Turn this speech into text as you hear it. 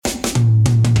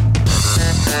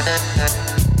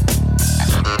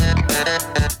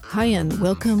Hi, and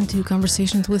welcome to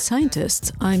Conversations with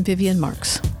Scientists. I'm Vivian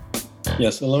Marks.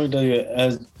 Yes, so let me tell you,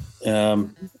 as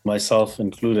myself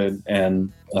included,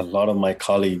 and a lot of my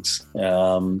colleagues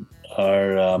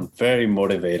are very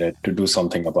motivated to do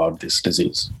something about this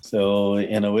disease. So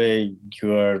in a way,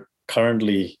 you are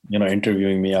currently,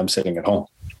 interviewing me. I'm sitting at home,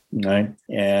 right?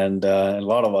 And a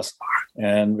lot of us are.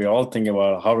 And we're all thinking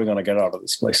about how we're going to get out of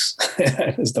this place.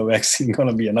 Is the vaccine going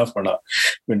to be enough or not?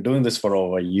 We've been doing this for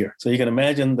over a year. So you can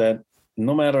imagine that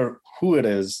no matter who it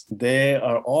is, they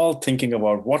are all thinking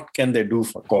about what can they do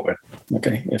for COVID.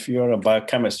 Okay, if you're a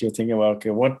biochemist, you're thinking about, okay,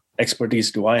 what expertise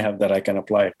do I have that I can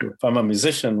apply it to? If I'm a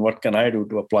musician, what can I do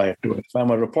to apply it to it? If I'm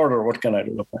a reporter, what can I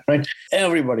do to apply it? Right?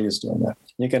 Everybody is doing that.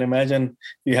 You can imagine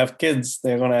you have kids,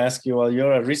 they're going to ask you, well,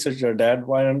 you're a researcher, Dad,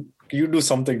 why don't you do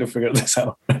something to figure this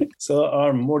out? So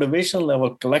our motivation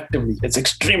level collectively is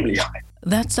extremely high.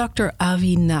 That's Dr.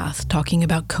 Avi Nath talking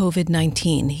about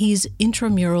COVID-19. He's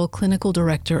intramural clinical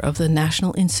director of the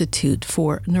National Institute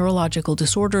for Neurological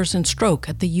Disorders and Stroke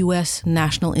at the U.S.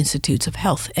 National Institutes of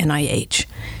Health, NIH.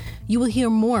 You will hear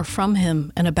more from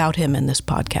him and about him in this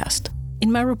podcast.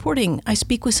 In my reporting, I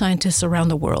speak with scientists around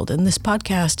the world, and this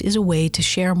podcast is a way to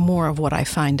share more of what I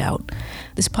find out.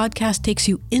 This podcast takes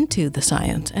you into the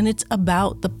science, and it's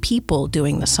about the people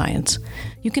doing the science.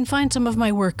 You can find some of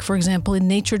my work, for example, in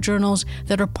Nature journals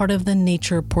that are part of the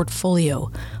Nature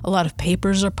portfolio. A lot of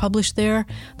papers are published there.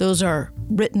 Those are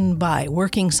written by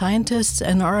working scientists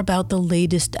and are about the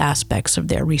latest aspects of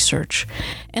their research.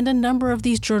 And a number of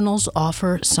these journals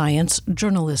offer science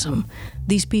journalism.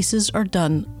 These pieces are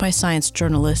done by science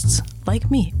journalists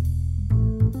like me.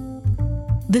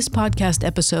 This podcast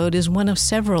episode is one of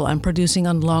several I'm producing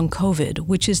on long COVID,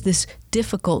 which is this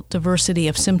difficult diversity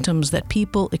of symptoms that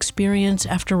people experience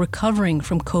after recovering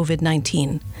from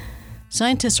COVID-19.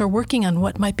 Scientists are working on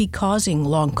what might be causing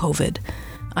long COVID.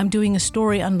 I'm doing a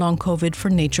story on long COVID for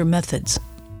Nature Methods.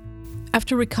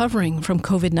 After recovering from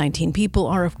COVID-19, people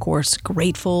are, of course,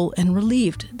 grateful and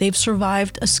relieved they've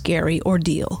survived a scary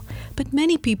ordeal. But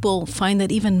many people find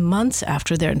that even months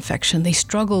after their infection, they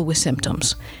struggle with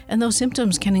symptoms. And those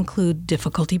symptoms can include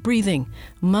difficulty breathing,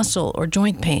 muscle or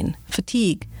joint pain,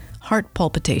 fatigue, heart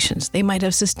palpitations. They might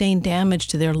have sustained damage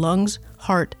to their lungs,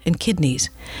 heart, and kidneys.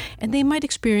 And they might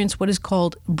experience what is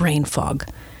called brain fog.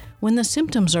 When the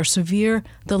symptoms are severe,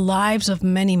 the lives of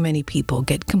many, many people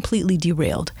get completely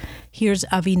derailed. Here's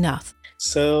Avi Nath.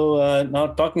 So now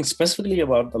talking specifically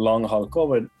about the long haul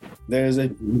COVID, there is a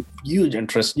huge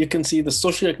interest. You can see the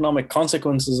socioeconomic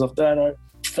consequences of that are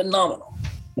phenomenal.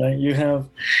 Right? You have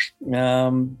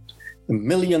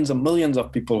millions and millions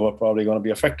of people who are probably going to be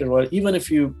affected. Well, even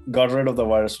if you got rid of the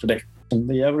virus today,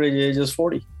 the average age is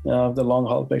 40 of the long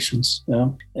haul patients.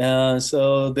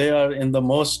 So they are in the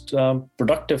most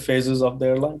productive phases of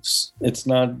their lives. It's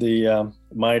not the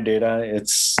my data.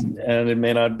 And it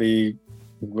may not be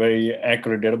very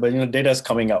accurate data, but data is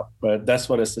coming out. But that's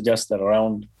what it suggests that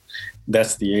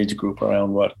that's the age group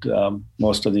around what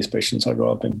most of these patients are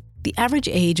developing. The average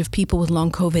age of people with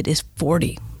long COVID is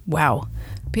 40. Wow.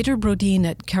 Peter Brodin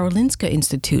at Karolinska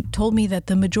Institute told me that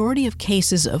the majority of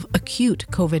cases of acute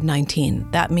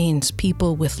COVID-19, that means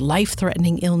people with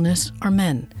life-threatening illness, are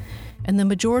men. And the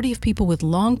majority of people with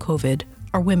long COVID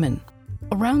are women.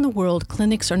 Around the world,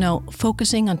 clinics are now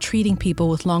focusing on treating people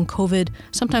with long COVID,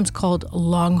 sometimes called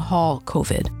long-haul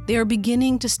COVID. They are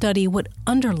beginning to study what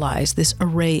underlies this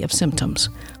array of symptoms.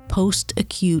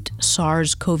 Post-acute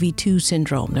SARS-CoV-2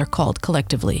 syndrome, they're called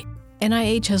collectively.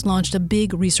 NIH has launched a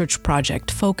big research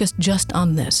project focused just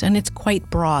on this, and it's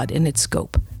quite broad in its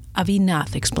scope. Avi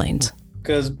Nath explains.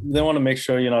 Because they want to make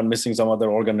sure you're not missing some other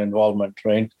organ involvement,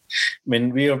 right? I mean,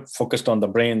 we are focused on the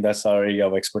brain. That's our area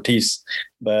of expertise.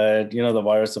 But, the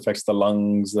virus affects the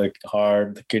lungs, the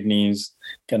heart, the kidneys,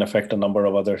 can affect a number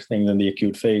of other things in the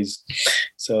acute phase.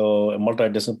 So a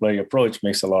multidisciplinary approach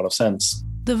makes a lot of sense.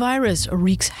 The virus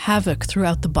wreaks havoc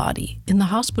throughout the body. In the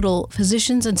hospital,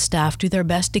 physicians and staff do their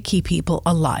best to keep people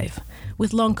alive.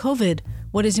 With long COVID,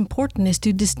 what is important is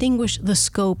to distinguish the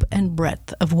scope and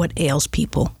breadth of what ails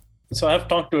people. So I've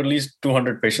talked to at least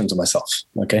 200 patients myself,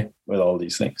 with all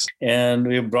these things. And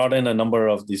we've brought in a number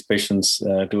of these patients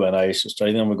to NIH to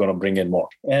study them. We're going to bring in more.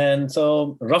 And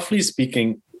so roughly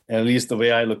speaking, at least the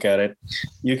way I look at it,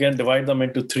 you can divide them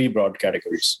into three broad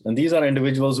categories. And these are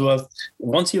individuals who have,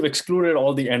 once you've excluded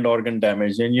all the end organ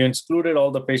damage and you excluded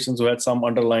all the patients who had some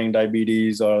underlying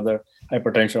diabetes or other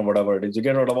hypertension, whatever it is, you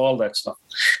get rid of all that stuff.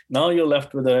 Now you're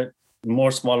left with a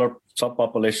more smaller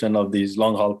subpopulation of these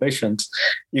long haul patients.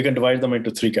 You can divide them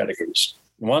into three categories.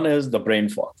 One is the brain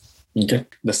fog. Okay.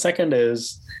 The second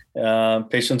is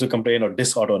patients who complain of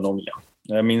dysautonomia.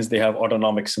 That means they have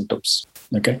autonomic symptoms.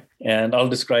 Okay. And I'll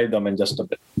describe them in just a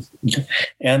bit. Okay.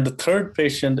 And the third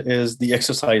patient is the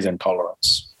exercise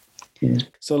intolerance.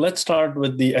 So let's start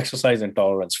with the exercise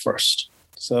intolerance first.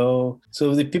 So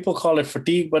the people call it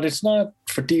fatigue, but it's not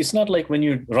fatigue. It's not like when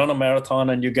you run a marathon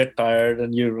and you get tired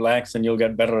and you relax and you'll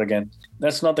get better again.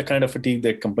 That's not the kind of fatigue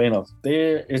they complain of.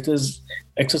 It is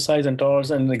exercise intolerance.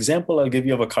 And an example I'll give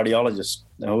you of a cardiologist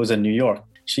who was in New York.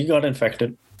 She got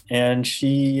infected and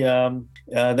she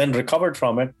then recovered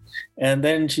from it. And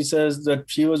then she says that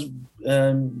she was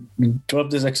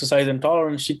developed this exercise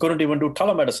intolerance. She couldn't even do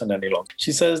telemedicine any longer.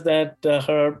 She says that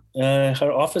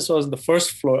her office was the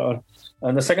first floor,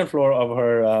 on the second floor of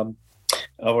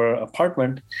her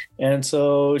apartment, and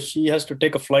so she has to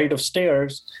take a flight of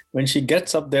stairs. When she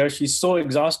gets up there, she's so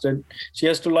exhausted she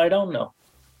has to lie down now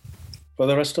for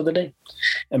the rest of the day.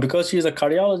 And because she's a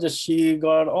cardiologist, she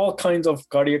got all kinds of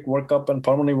cardiac workup and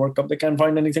pulmonary workup. They can't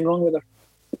find anything wrong with her.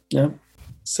 Yeah.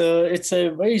 So it's a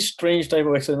very strange type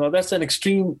of exercise. Now, that's an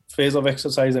extreme phase of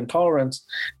exercise intolerance,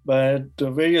 but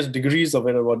various degrees of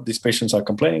it are what these patients are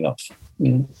complaining of.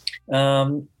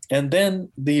 And then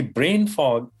the brain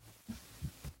fog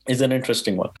is an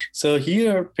interesting one. So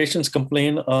here, patients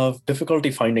complain of difficulty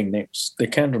finding names. They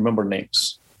can't remember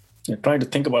names. They're trying to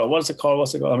think about what's it called.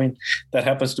 I mean, that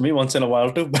happens to me once in a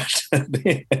while too,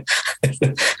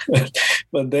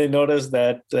 but they notice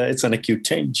that it's an acute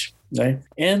change. Right?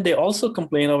 And they also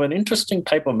complain of an interesting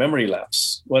type of memory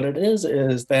lapse. What it is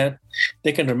that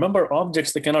they can remember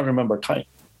objects, they cannot remember time.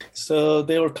 So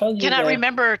they will tell you cannot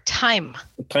remember time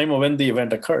of when the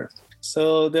event occurred.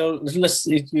 So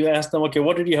if you ask them, okay,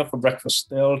 what did you have for breakfast?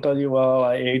 They'll tell you, well,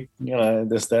 I ate,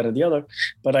 this, that, and the other,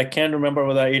 but I can't remember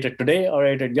whether I ate it today or I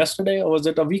ate it yesterday or was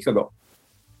it a week ago.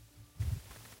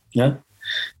 Yeah.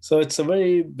 So it's a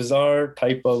very bizarre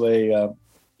type of a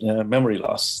memory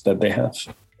loss that they have.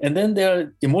 And then there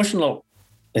are emotional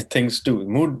things too,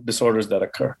 mood disorders that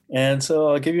occur. And so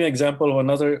I'll give you an example of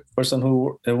another person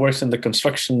who works in the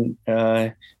construction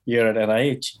here at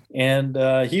NIH. And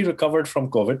he recovered from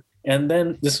COVID. And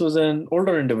then this was an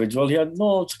older individual. He had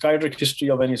no psychiatric history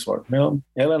of any sort, ill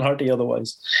and hearty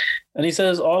otherwise. And he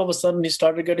says all of a sudden he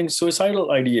started getting suicidal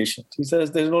ideations. He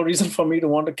says there's no reason for me to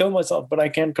want to kill myself, but I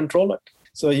can't control it.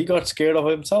 So he got scared of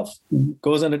himself,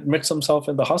 goes and admits himself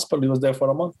in the hospital. He was there for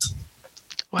a month.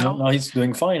 Wow. Now he's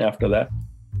doing fine after that.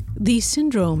 These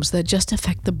syndromes that just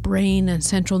affect the brain and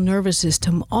central nervous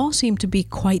system all seem to be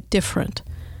quite different.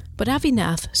 But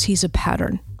Avinath sees a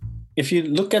pattern. If you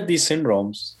look at these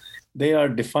syndromes, they are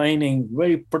defining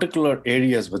very particular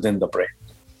areas within the brain.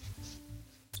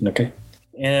 Okay.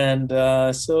 And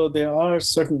so there are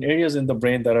certain areas in the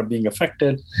brain that are being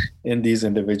affected in these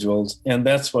individuals, and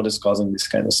that's what is causing these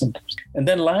kind of symptoms. And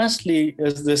then lastly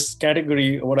is this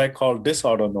category, what I call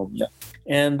dysautonomia.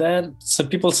 And that, some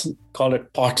people call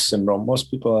it POTS syndrome.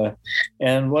 Most people are.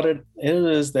 And what it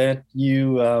is that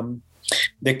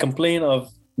they complain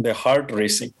of their heart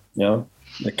racing.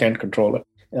 They can't control it.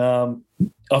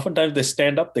 Oftentimes they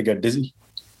stand up, they get dizzy.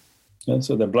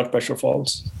 So their blood pressure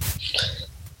falls.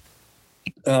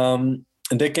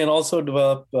 They can also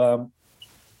develop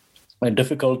a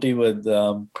difficulty with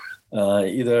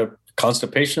either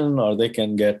constipation or they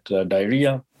can get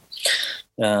diarrhea.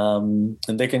 And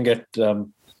they can get a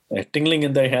tingling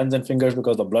in their hands and fingers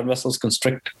because the blood vessels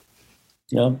constrict.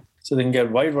 So they can get a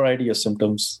wide variety of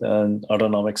symptoms and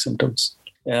autonomic symptoms.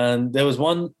 And there was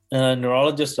one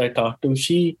neurologist I talked to.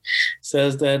 She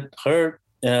says that her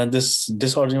this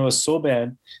disorder was so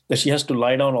bad that she has to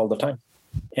lie down all the time.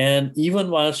 And even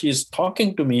while she's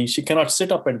talking to me, she cannot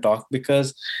sit up and talk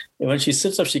because when she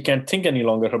sits up, she can't think any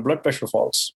longer. Her blood pressure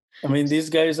falls. I mean, these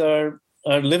guys are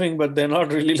living, but they're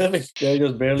not really living. They're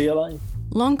just barely alive.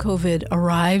 Long COVID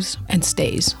arrives and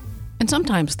stays. And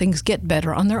sometimes things get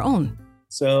better on their own.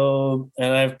 So,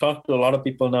 and I've talked to a lot of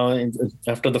people now.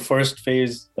 After the first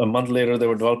phase, a month later, they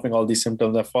were developing all these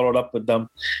symptoms. I followed up with them,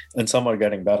 and some are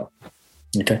getting better.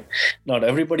 Okay. Not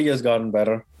everybody has gotten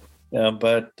better.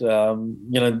 But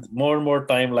more and more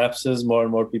time lapses, more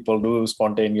and more people do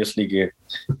spontaneously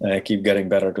keep getting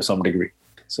better to some degree.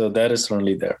 So that is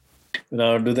certainly there.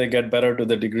 Now, do they get better to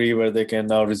the degree where they can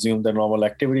now resume their normal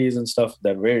activities and stuff?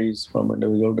 That varies from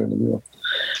individual to individual.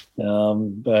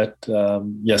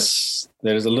 Yes,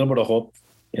 there is a little bit of hope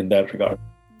in that regard.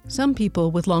 Some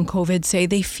people with long COVID say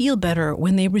they feel better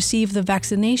when they receive the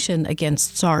vaccination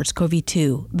against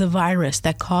SARS-CoV-2, the virus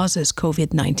that causes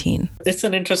COVID-19. It's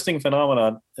an interesting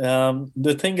phenomenon.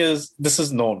 The thing is, this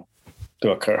is known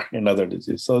to occur in other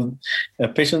diseases. So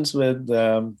patients with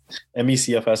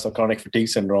ME/CFS or chronic fatigue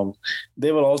syndrome,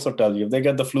 they will also tell you if they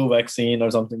get the flu vaccine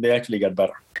or something, they actually get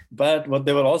better. But what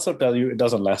they will also tell you, it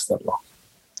doesn't last that long.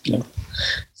 Yeah.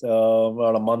 So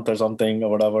about a month or something or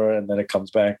whatever, and then it comes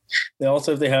back. They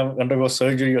also, if they have undergo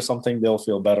surgery or something, they'll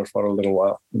feel better for a little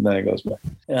while, and then it goes back.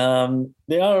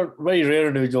 They are very rare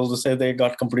individuals who say they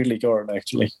got completely cured,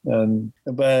 actually.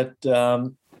 But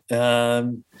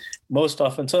most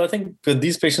often, so I think for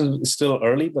these patients, it's still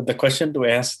early, but the question to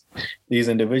ask these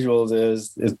individuals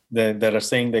is that are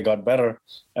saying they got better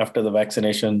after the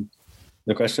vaccination,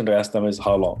 the question to ask them is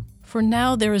how long? For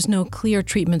now, there is no clear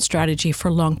treatment strategy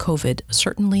for long COVID,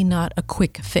 certainly not a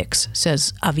quick fix,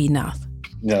 says Avi Nath.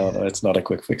 No, it's not a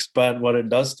quick fix. But what it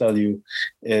does tell you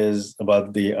is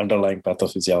about the underlying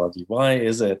pathophysiology. Why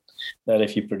is it that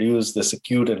if you produce this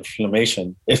acute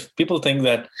inflammation, if people think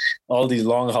that all these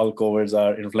long haul COVIDs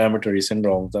are inflammatory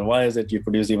syndromes, then why is it you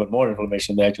produce even more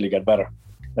inflammation, they actually get better?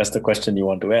 That's the question you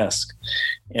want to ask.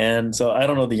 And so I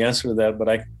don't know the answer to that, but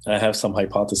I have some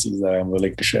hypotheses that I'm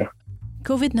willing to share.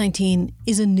 COVID-19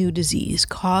 is a new disease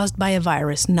caused by a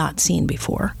virus not seen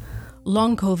before.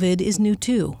 Long COVID is new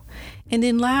too. And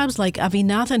in labs like Avi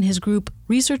Nath and his group,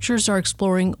 researchers are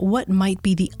exploring what might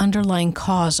be the underlying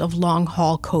cause of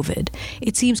long-haul COVID.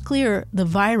 It seems clear the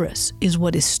virus is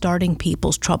what is starting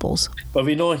people's troubles. But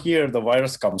we know here the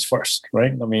virus comes first,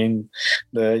 right? I mean,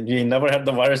 you never have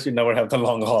the virus, you never have the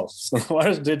long haul. So the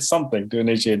virus did something to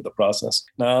initiate the process.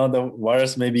 Now the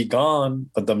virus may be gone,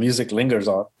 but the music lingers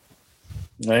on.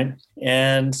 Right.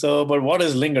 And so, but what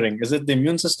is lingering? Is it the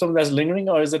immune system that's lingering,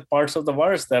 or is it parts of the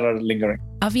virus that are lingering?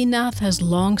 Avi Nath has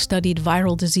long studied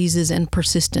viral diseases and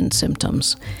persistent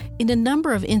symptoms. In a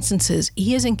number of instances,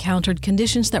 he has encountered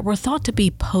conditions that were thought to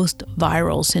be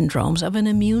post-viral syndromes of an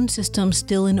immune system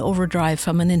still in overdrive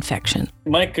from an infection.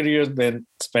 My career has been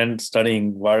spent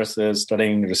studying viruses,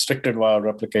 studying restricted viral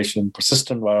replication,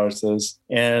 persistent viruses.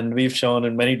 And we've shown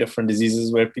in many different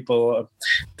diseases where people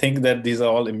think that these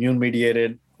are all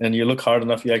immune-mediated, and you look hard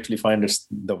enough, you actually find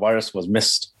the virus was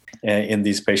missed in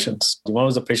these patients. One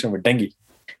was a patient with dengue.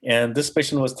 And this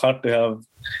patient was thought to have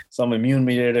some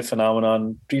immune-mediated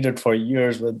phenomenon, treated for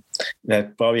years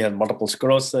that probably had multiple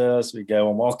sclerosis. We gave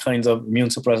him all kinds of immune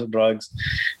suppressive drugs,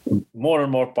 more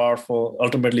and more powerful.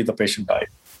 Ultimately, the patient died.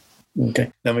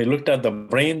 Okay. Then we looked at the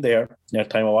brain there at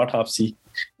time of autopsy,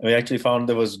 and we actually found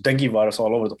there was dengue virus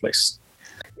all over the place.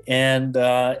 And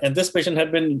this patient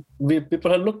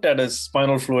people had looked at his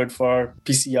spinal fluid for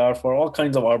PCR for all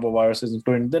kinds of arboviruses,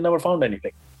 including, they never found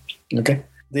anything. Okay.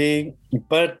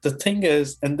 But the thing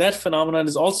is, and that phenomenon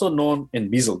is also known in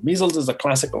measles. Measles is a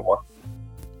classical one.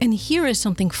 And here is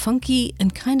something funky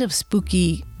and kind of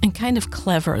spooky and kind of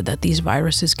clever that these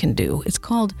viruses can do. It's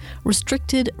called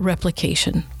restricted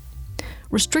replication.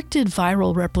 Restricted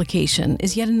viral replication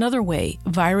is yet another way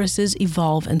viruses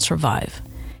evolve and survive.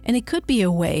 And it could be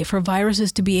a way for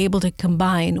viruses to be able to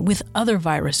combine with other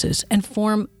viruses and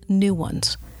form new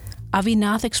ones. Avi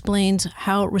Nath explains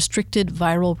how restricted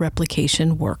viral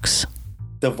replication works.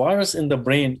 The virus in the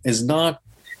brain is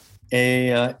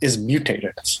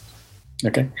mutated.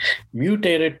 Okay,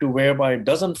 mutated to whereby it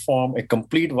doesn't form a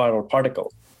complete viral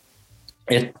particle.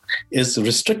 It is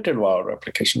restricted viral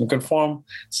replication. It can form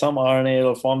some RNA,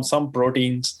 it'll form some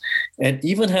proteins, and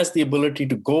even has the ability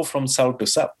to go from cell to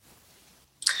cell,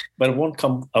 but it won't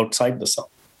come outside the cell.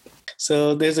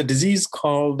 So there's a disease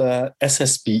called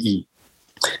SSPE,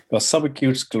 or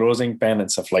subacute sclerosing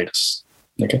panencephalitis.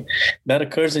 Okay, that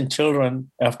occurs in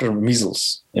children after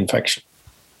measles infection.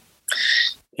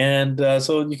 And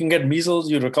so you can get measles,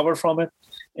 you recover from it,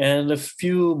 and a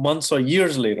few months or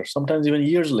years later, sometimes even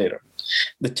years later,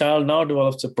 the child now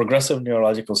develops a progressive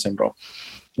neurological syndrome.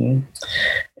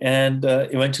 And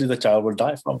eventually the child will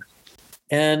die from it.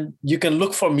 And you can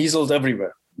look for measles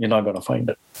everywhere. You're not going to find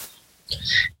it.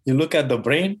 You look at the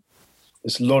brain,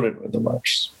 it's loaded with the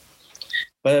virus.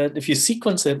 But if you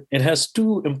sequence it, it has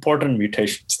two important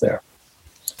mutations there.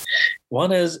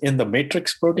 One is in the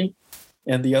matrix protein,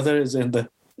 and the other is in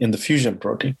the fusion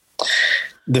protein.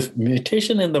 The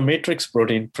mutation in the matrix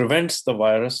protein prevents the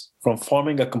virus from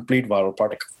forming a complete viral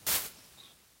particle.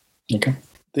 Okay.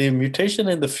 The mutation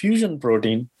in the fusion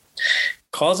protein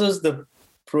causes the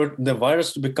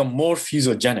virus to become more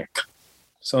fusogenic.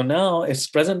 So now it's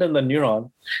present in the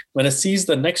neuron. When it sees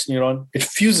the next neuron, it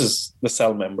fuses the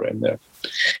cell membrane there.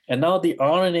 And now the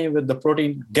RNA with the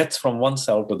protein gets from one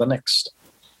cell to the next.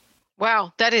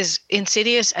 Wow, that is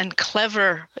insidious and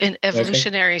clever in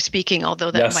evolutionary speaking,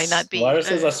 although that might not be.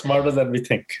 Viruses are smarter than we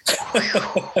think.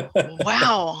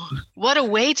 Wow, what a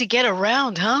way to get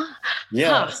around, huh?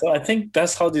 Yeah, So I think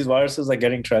that's how these viruses are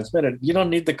getting transmitted. You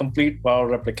don't need the complete viral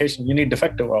replication. You need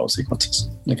defective viral sequences.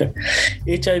 Okay,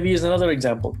 HIV is another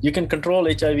example. You can control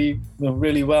HIV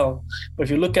really well, but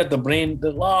if you look at the brain,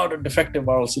 there's a lot of defective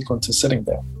viral sequences sitting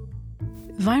there.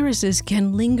 Viruses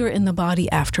can linger in the body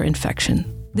after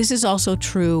infection. This is also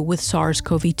true with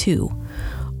SARS-CoV-2.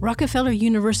 Rockefeller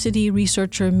University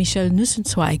researcher Michel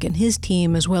Nussenzweig and his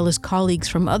team, as well as colleagues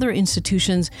from other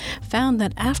institutions, found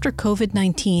that after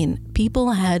COVID-19,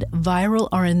 people had viral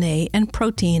RNA and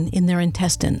protein in their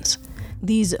intestines.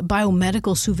 These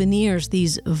biomedical souvenirs,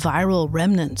 these viral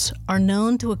remnants, are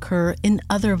known to occur in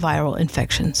other viral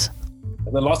infections.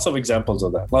 There are lots of examples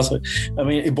of that.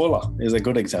 Ebola is a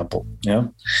good example. Yeah.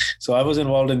 So I was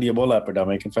involved in the Ebola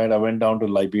epidemic. In fact, I went down to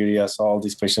Liberia, saw all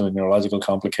these patients with neurological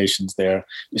complications there.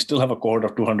 We still have a cohort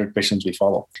of 200 patients we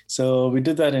follow. So we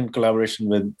did that in collaboration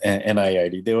with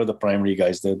NIAID. They were the primary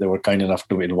guys. They were kind enough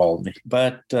to involve me.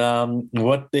 But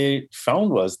what they found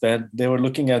was that they were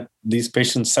looking at these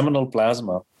patients' seminal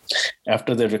plasma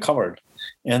after they recovered.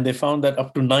 And they found that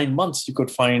up to 9 months, you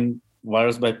could find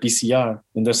virus by PCR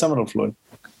in their seminal fluid.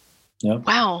 Yeah.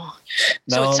 Wow.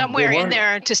 So it's somewhere in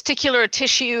their testicular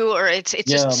tissue, or it's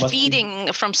just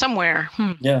feeding from somewhere.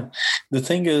 Yeah. The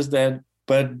thing is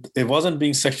but it wasn't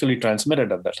being sexually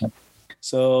transmitted at that time.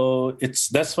 So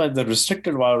that's why the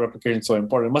restricted viral replication is so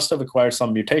important. It must have acquired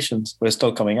some mutations, but it's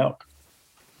still coming out.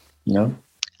 You know?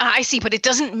 I see, but it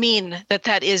doesn't mean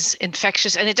that is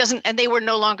infectious, and they were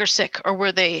no longer sick, or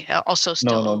were they also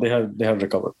still? No, they have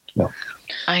recovered. Yeah.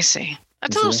 I see.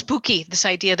 That's a little spooky, this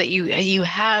idea that you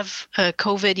have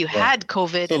COVID, had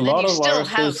COVID, so and then you still have. A lot of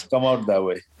viruses come out that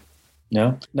way.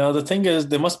 Yeah. Now, the thing is,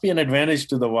 there must be an advantage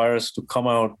to the virus to come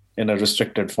out in a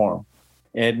restricted form.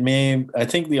 I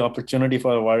think the opportunity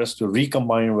for a virus to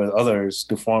recombine with others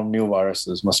to form new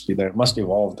viruses must be there. It must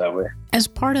evolve that way. As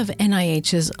part of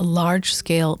NIH's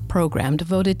large-scale program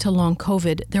devoted to long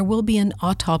COVID, there will be an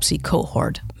autopsy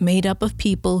cohort made up of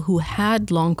people who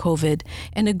had long COVID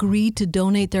and agreed to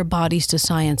donate their bodies to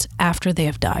science after they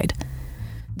have died.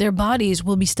 Their bodies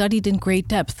will be studied in great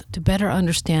depth to better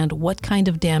understand what kind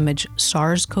of damage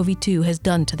SARS-CoV-2 has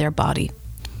done to their body.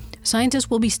 Scientists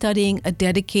will be studying a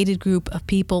dedicated group of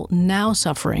people now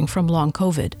suffering from long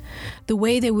COVID. The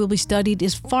way they will be studied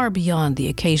is far beyond the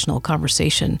occasional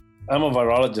conversation. I'm a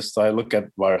virologist, so I look at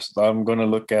viruses. I'm going to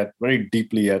look at very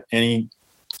deeply at any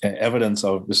evidence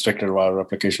of restricted viral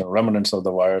replication, remnants of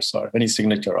the virus, or any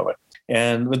signature of it.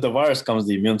 And with the virus comes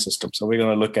the immune system. So we're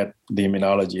going to look at the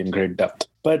immunology in great depth.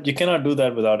 But you cannot do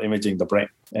that without imaging the brain.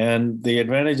 And the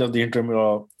advantage of the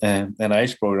intramural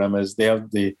NIH program is they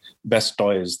have the best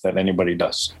toys that anybody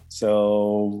does.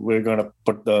 So we're going to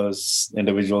put those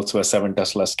individuals through a 7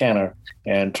 Tesla scanner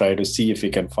and try to see if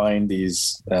we can find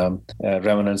these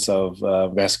remnants of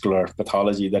vascular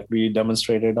pathology that we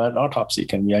demonstrated on autopsy.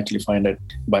 Can we actually find it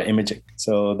by imaging?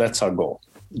 So that's our goal.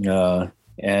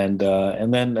 And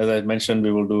then, as I mentioned,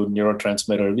 we will do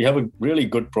neurotransmitter. We have a really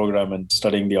good program in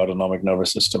studying the autonomic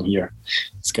nervous system here.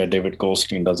 This guy, David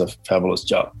Goldstein, does a fabulous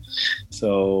job.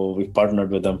 So we've partnered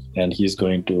with him, and he's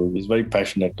very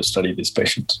passionate to study these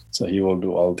patients. So he will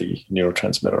do all the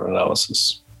neurotransmitter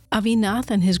analysis. Avi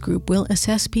Nath and his group will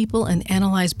assess people and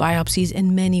analyze biopsies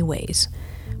in many ways.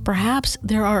 Perhaps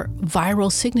there are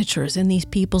viral signatures in these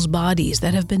people's bodies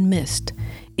that have been missed.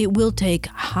 It will take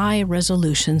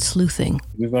high-resolution sleuthing.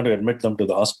 We're going to admit them to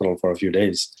the hospital for a few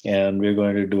days, and we're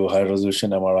going to do a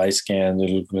high-resolution MRI scan.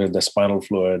 We'll look at the spinal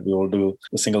fluid. We will do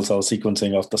the single-cell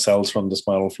sequencing of the cells from the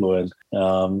spinal fluid.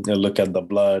 We'll look at the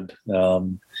blood.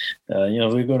 We're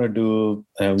going to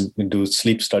do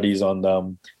sleep studies on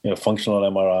them, functional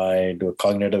MRI, do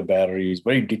cognitive batteries,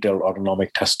 very detailed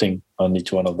autonomic testing on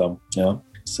each one of them. Yeah.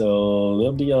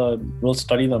 So we'll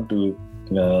study them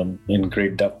in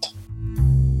great depth.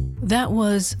 That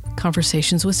was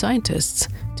Conversations with Scientists.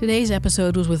 Today's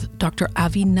episode was with Dr.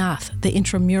 Avi Nath, the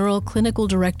intramural clinical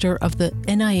director of the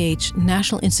NIH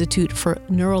National Institute for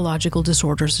Neurological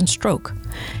Disorders and Stroke.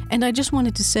 And I just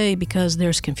wanted to say, because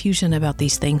there's confusion about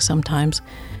these things sometimes,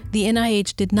 the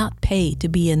NIH did not pay to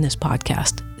be in this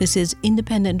podcast. This is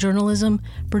independent journalism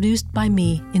produced by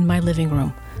me in my living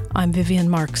room. I'm Vivian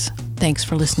Marks. Thanks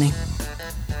for listening.